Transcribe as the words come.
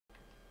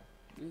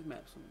This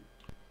map's some...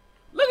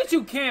 Look at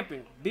you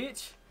camping,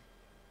 bitch.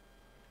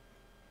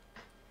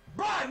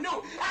 Bro, I knew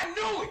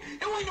it.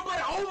 It wasn't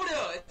nobody over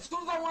there. As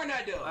soon as I went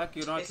out there. I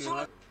killed. This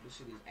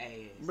shit is ass.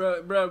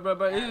 Bro.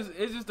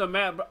 It's just a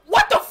map, bro.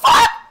 What the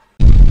fuck?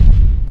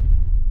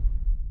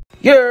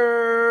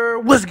 Yo,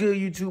 what's good,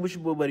 YouTube? It's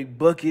your boy, Buddy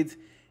Buckets.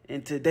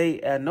 And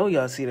today, I know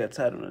y'all see that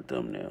title in the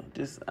thumbnail.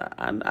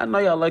 I know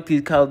y'all like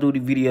these Call of Duty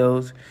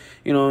videos.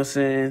 You know what I'm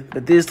saying?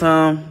 But this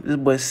time, this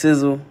boy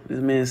Cizzle, this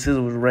man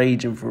Cizzle was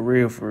raging for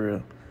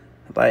real.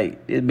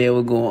 Like, this man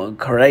was going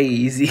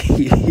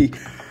crazy.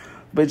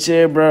 But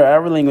yeah, bro, I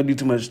really ain't gonna do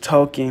too much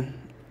talking.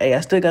 Hey, I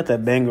still got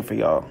that banger for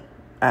y'all.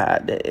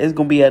 It's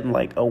gonna be out in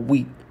like a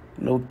week.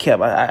 No cap.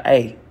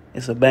 Hey,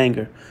 it's a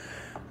banger.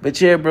 But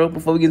yeah, bro,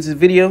 before we get into this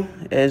video,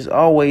 as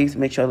always,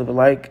 make sure you leave a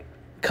like,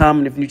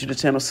 comment if you're new to the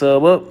channel,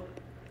 sub up.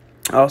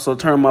 Also,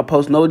 turn on my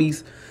post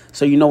notices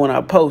so you know when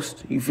I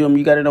post. You feel me?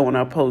 You gotta know when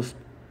I post.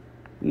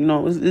 You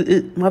know,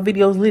 my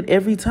video's lit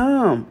every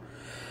time.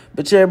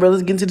 But yeah, bro,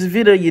 let's get into this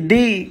video. You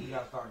dig?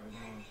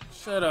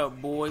 Shut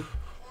up, boy.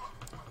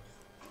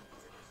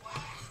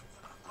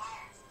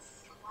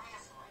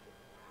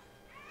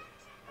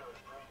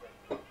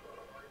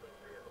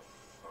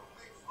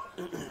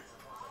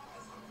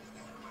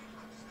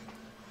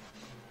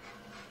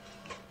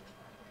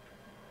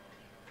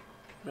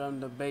 Bro, I'm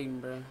debating,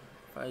 bro,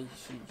 if I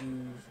should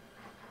use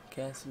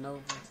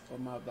Casanova or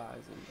my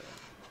Bison, bro.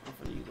 I'm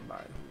finna use the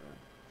Bison, bro.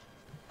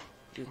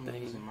 This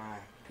thing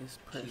is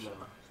pressure.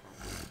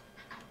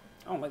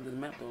 I don't like this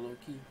map though, low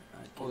key.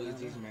 Oh, it's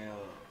this man.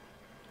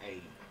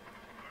 Hey,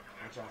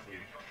 watch out for you.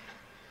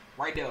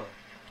 Right there.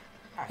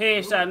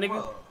 Headshot,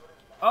 nigga.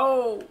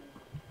 Oh.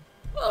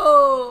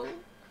 Oh.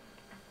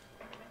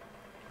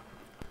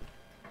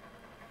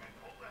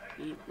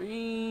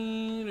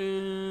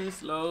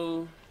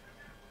 Slow.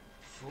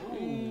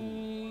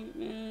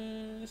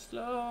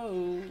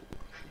 Slow.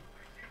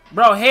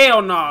 Bro,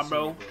 hell nah,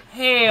 bro.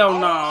 Hell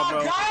nah,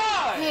 bro.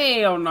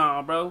 Hell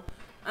nah, bro.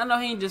 I know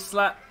he ain't just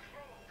slap.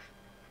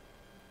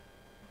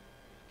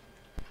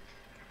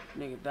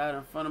 Nigga died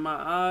in front of my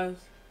eyes.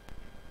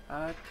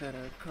 I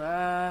could've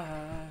cried.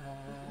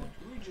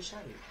 You just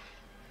shot it.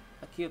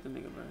 I killed the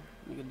nigga, bro.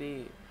 Nigga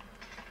dead.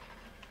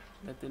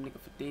 Let that nigga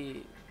for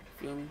dead.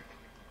 Feel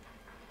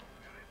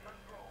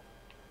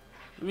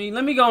me?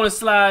 Let me go and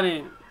slide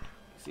in.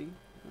 See?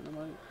 Ain't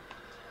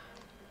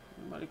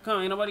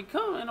nobody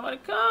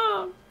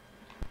come.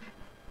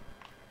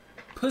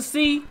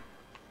 Pussy.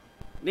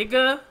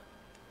 Nigga.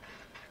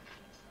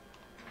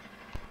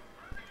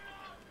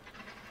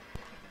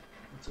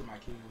 Took my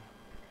kill.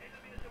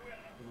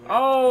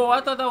 Oh,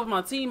 I thought that was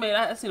my teammate.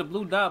 I seen a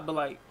blue dot, but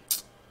like,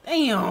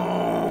 damn.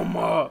 I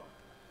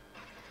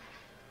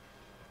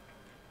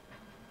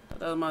thought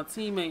that was my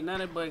teammate. Now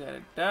that boy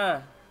gotta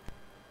die.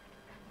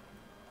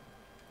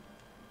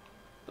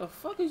 The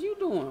fuck is you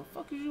doing?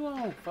 Fuck is you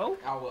on,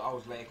 folks? I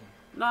was lagging.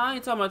 Nah, I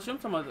ain't talking about you. I'm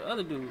talking about the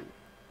other dude.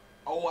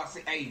 Oh, I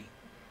see. Hey.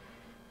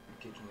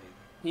 Keep lagging.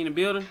 He in the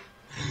building?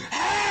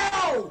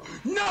 Hell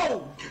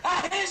no!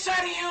 I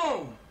headshot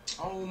him!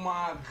 Oh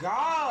my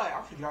god!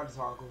 I forgot this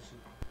hardcore shit.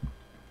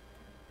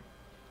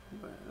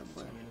 But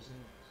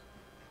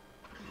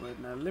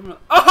now let me.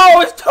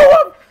 Oh, it's two of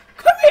them!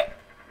 Come here!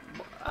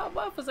 I was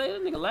about to say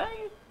that nigga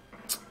lagging.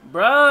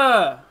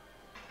 Bruh!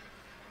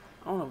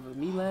 I don't know if it's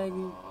me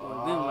lagging or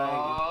them lagging.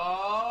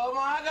 Oh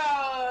my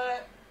god!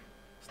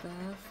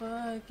 Stop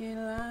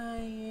fucking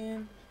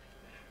lying.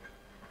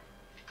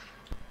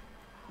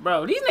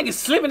 Bro, these niggas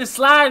slipping and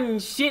sliding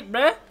and shit,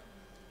 bruh.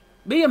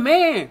 Be a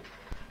man.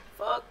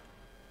 Fuck. What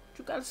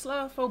you gotta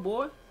slide for,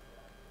 boy?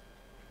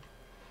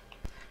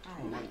 I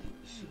don't like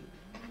this shit.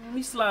 Let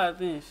me slide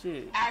then,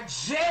 shit. I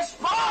just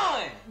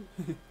spawned!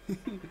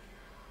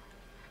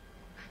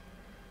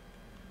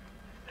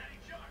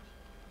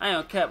 I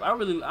ain't cap. I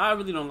really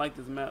don't like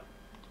this map.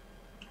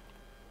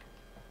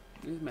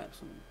 This map's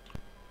some...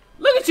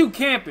 Look at you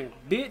camping,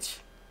 bitch.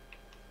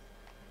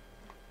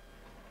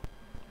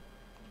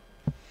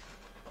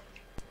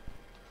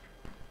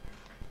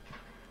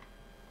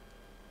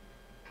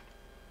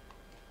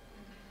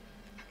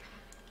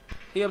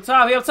 He up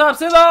top,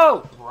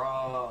 Cizzle!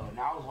 Bro,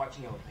 now I was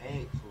watching your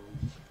peg, fool.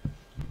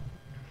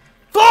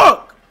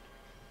 Fuck!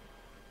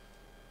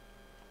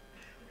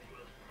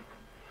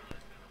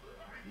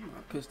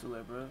 My pistol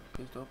at, bro.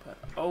 Pistol pack.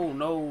 Oh,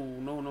 no.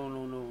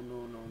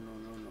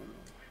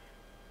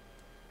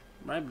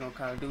 I ain't been on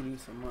Call of Duty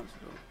so much,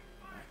 though.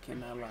 I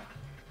cannot lie.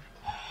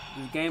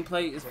 This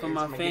gameplay is for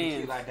my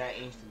fans. Like that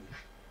instantly.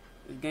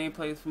 This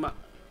gameplay is for my...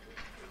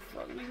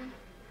 Fuck, nigga.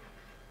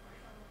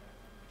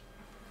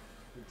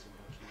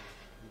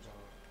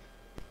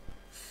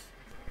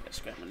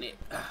 Scratch my neck.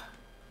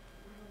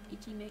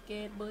 Itchy neck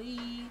ass boy.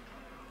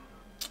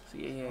 So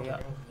yeah.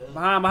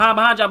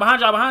 Behind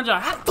y'all.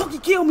 How the fuck you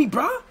kill me,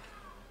 bro?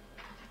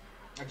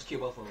 I just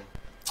killed both of them.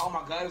 Oh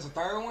my god, there's a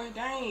third one?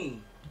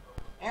 Dang.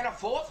 And a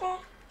fourth one?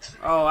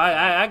 Oh,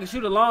 I can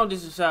shoot a long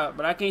distance shot,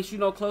 but I can't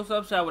shoot no close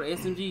up shot with an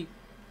SMG.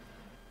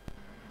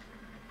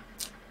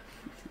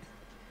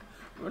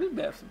 Bro, this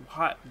map's some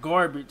hot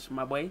garbage,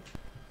 my boy.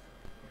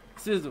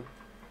 Cizzle.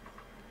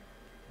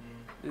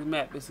 This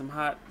map is some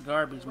hot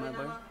garbage, my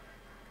boy.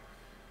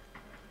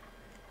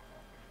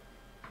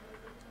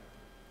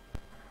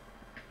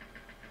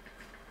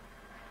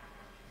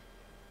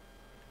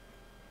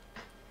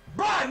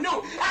 Bro, I knew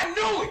it.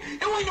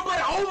 It wasn't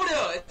nobody over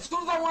there. As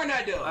soon as I run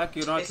out there. I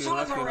killed him. Shut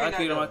up. I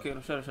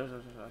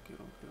killed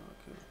him.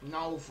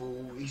 No,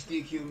 fool. He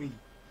still killed me.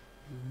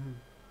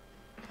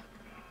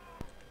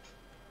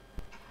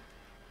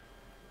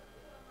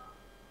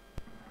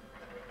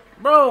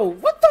 Bro,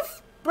 what the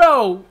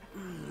bro?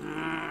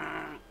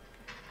 Oh,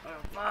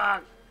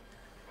 fuck.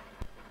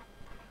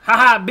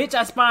 Haha, bitch,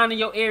 I spawned in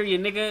your area,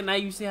 nigga. Now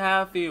you see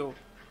how I feel.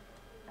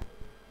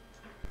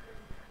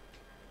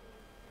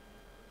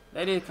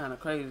 That is kind of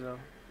crazy, though.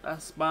 I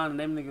spawned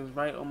them niggas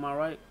right on my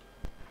right.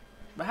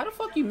 But how the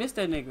fuck you missed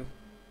that nigga?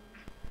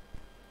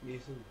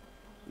 Yes, sir.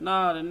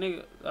 Nah, the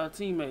nigga,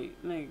 teammate,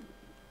 nigga.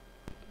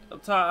 I'm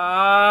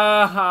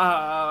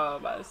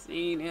tired. I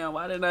seen him.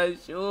 Why didn't I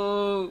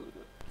shoot?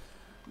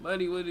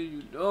 Buddy, what are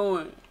you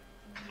doing?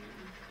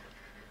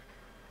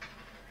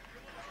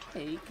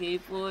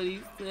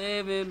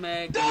 AK-47,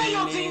 Mac. Damn,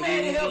 your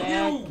teammate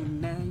help you!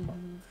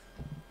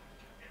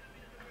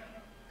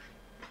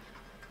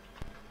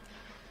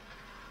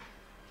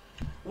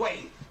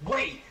 Wait.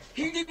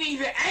 He didn't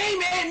even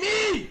aim at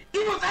me! He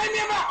was aiming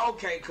at my...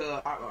 Okay,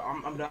 cuz.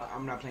 I'm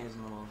not playing this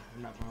no more.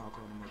 I'm not playing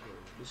hardcore no more, cuz.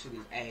 This shit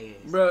is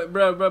ass. Bro.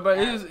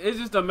 It's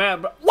just a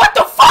map, bro. What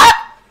the fuck?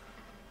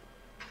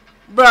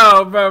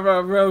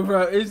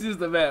 Bro. It's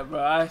just a map, bro.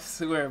 I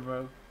swear,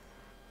 bro.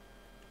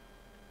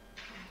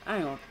 I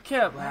ain't gonna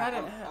care.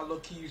 I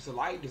low-key used to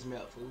like this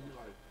map, fool.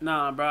 Like...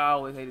 Nah, bro. I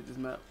always hated this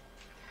map.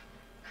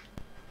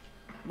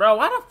 Bro,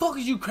 why the fuck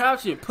is you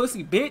crouching,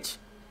 pussy bitch?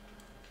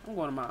 I'm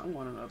going to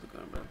another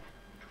gun, bro.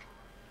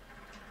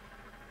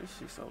 This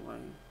shit so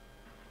lame.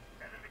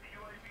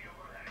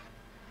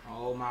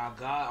 Oh my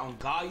god, on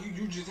God,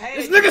 you just had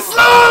this nigga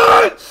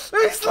slide!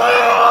 He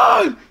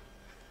slide!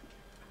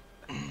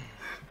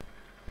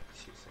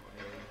 Shit so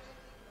ass.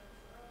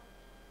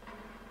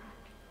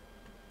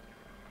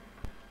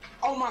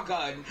 Oh my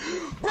god.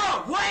 Bro,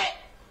 what?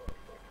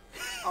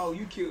 Oh,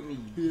 you killed me.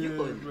 Yeah, you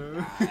bro.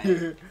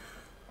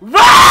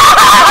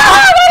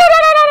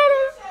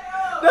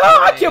 No,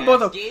 I killed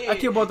both of them. I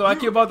killed both of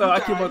them.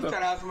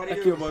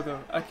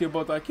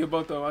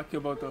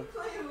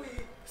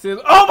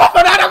 Cizzle. Oh my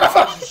god!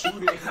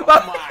 Oh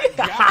my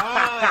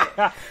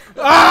god!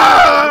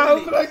 Ah!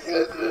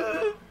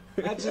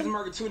 I just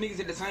murdered two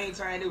niggas at the same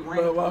time. They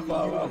ran My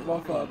fault.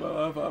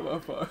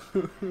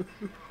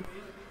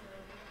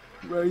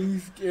 Bro, you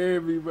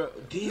scared me, bro.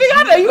 Nigga,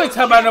 I know you ain't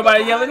talking about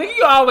nobody yelling. Nigga,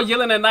 you always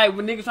yelling at night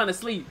when niggas trying to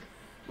sleep.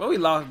 Bro, we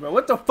lost, bro.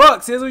 What the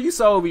fuck, Cizzle? You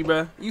sold me,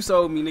 bro. You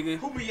sold me, nigga.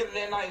 Who be yelling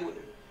at night with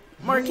him?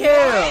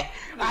 Markel.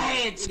 I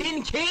had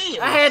 10 kills.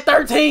 I had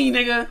 13,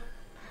 nigga.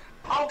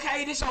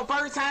 Okay, this your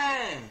first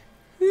time.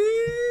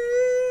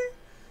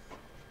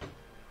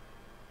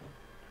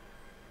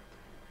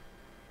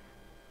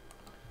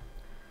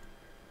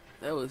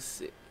 That was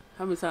sick.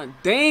 How many times?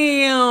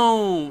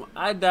 Damn!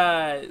 I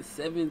died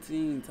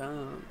 17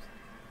 times.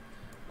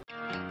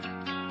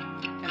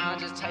 Can I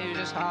just tell you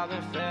just how I've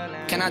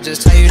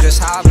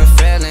been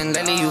feeling?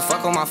 Lately you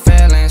fuck with my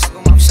feelings.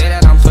 You say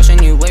that I'm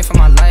pushing you away from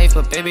my life,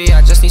 but baby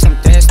I just need some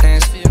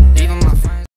distance. Even